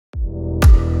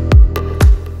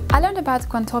about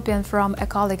Quantopian from a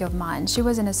colleague of mine. She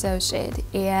was an associate,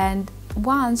 and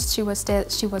once she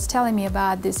was telling me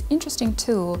about this interesting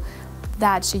tool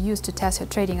that she used to test her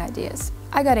trading ideas.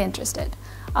 I got interested.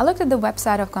 I looked at the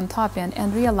website of Quantopian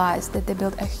and realized that they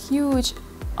built a huge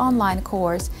online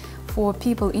course for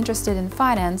people interested in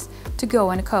finance to go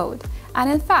and code.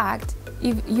 And in fact,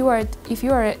 if you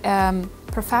are a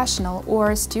professional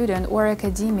or a student or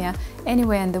academia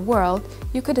anywhere in the world,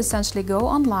 you could essentially go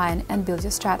online and build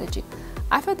your strategy.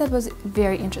 I thought that was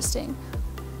very interesting.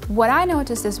 What I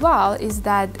noticed as well is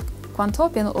that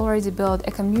Quantopian already built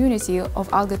a community of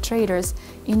algo traders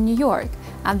in New York,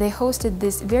 and they hosted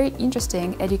this very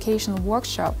interesting educational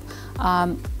workshop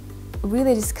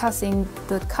really discussing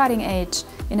the cutting-edge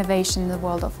innovation in the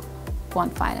world of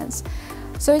quant finance.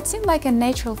 So it seemed like a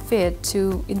natural fit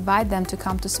to invite them to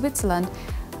come to Switzerland,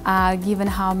 given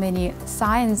how many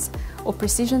science or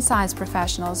precision science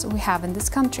professionals we have in this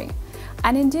country.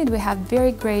 And indeed, we have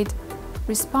very great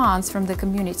response from the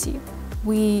community.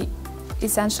 We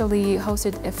essentially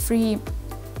hosted a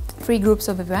free groups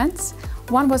of events.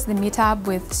 One was the meetup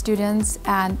with students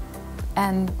and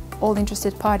all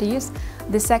interested parties.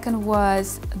 The second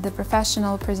was the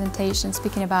professional presentation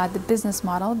speaking about the business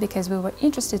model, because we were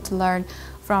interested to learn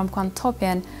from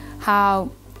Quantopian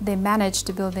how they managed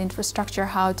to build the infrastructure,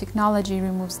 how technology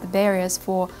removes the barriers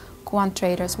for quant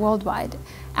traders worldwide,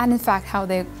 and in fact how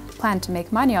they plan to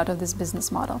make money out of this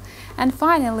business model. And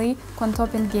finally,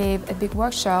 Quantopian gave a big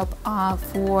workshop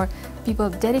for people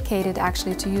dedicated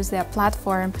actually to use their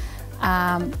platform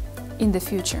in the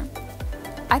future.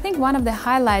 I think one of the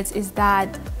highlights is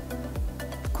that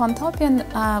one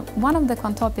of the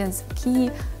Quantopian's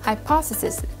key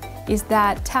hypotheses is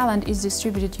that talent is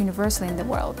distributed universally in the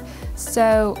world.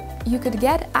 So you could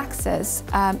get access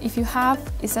if you have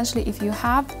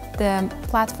the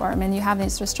platform and you have the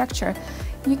infrastructure,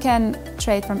 you can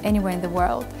trade from anywhere in the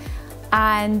world.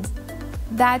 And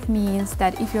that means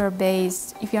that if you're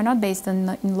not based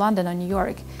in London or New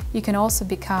York, you can also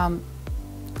become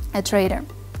a trader.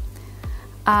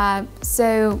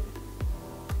 So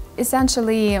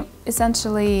essentially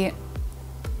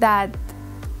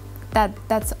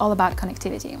that's all about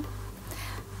connectivity.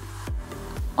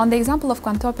 On the example of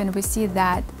Quantopian, we see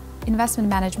that investment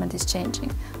management is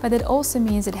changing, but it also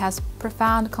means it has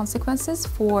profound consequences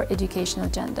for educational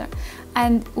agenda.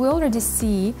 And we already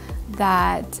see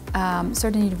that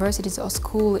certain universities or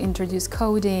schools introduce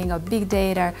coding or big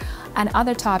data and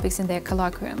other topics in their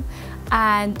colloquium.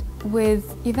 And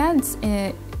with events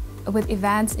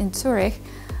in Zurich,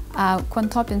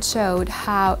 Quantopian showed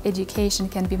how education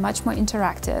can be much more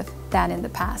interactive than in the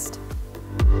past.